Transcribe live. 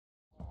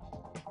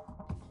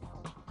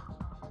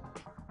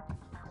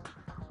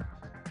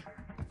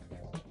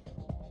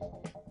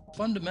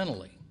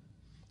fundamentally,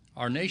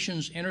 our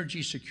nation's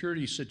energy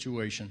security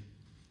situation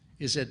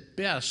is at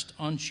best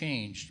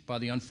unchanged by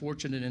the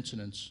unfortunate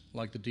incidents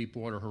like the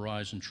Deepwater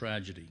Horizon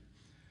tragedy.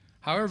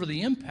 However,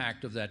 the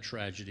impact of that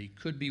tragedy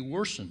could be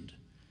worsened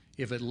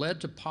if it led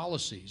to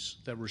policies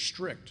that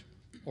restrict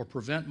or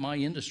prevent my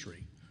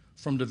industry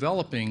from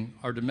developing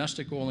our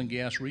domestic oil and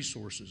gas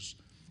resources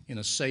in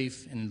a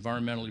safe and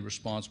environmentally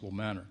responsible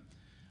manner.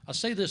 I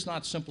say this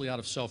not simply out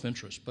of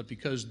self-interest, but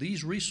because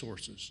these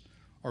resources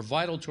are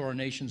vital to our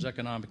nation's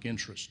economic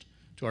interest,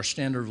 to our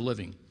standard of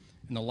living,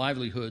 and the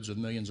livelihoods of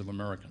millions of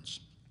Americans.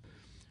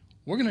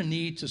 We're going to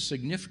need to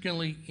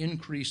significantly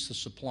increase the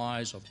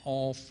supplies of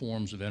all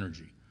forms of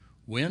energy: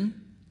 wind,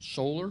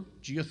 solar,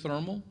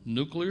 geothermal,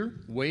 nuclear,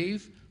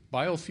 wave,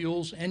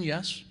 biofuels, and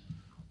yes,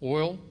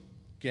 oil,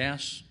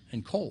 gas,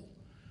 and coal.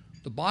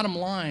 The bottom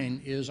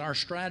line is our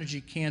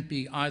strategy can't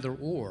be either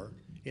or,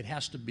 it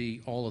has to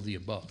be all of the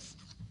above.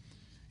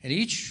 And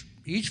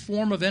each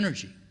form of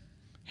energy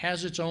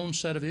has its own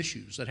set of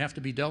issues that have to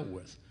be dealt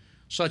with,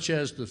 such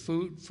as the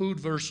food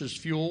versus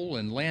fuel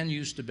and land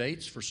use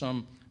debates for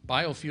some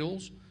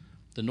biofuels,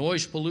 the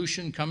noise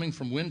pollution coming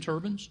from wind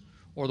turbines,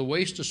 or the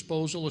waste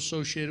disposal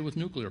associated with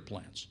nuclear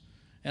plants.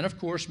 And of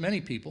course,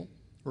 many people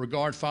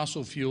regard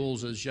fossil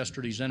fuels as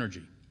yesterday's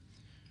energy.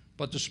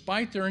 But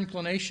despite their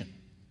inclination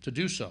to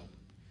do so,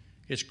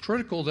 it's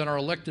critical that our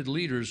elected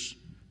leaders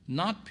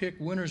not pick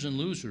winners and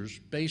losers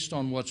based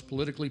on what's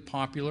politically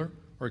popular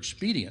or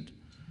expedient,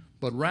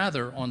 but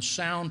rather on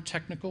sound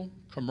technical,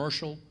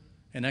 commercial,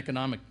 and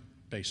economic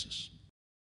basis.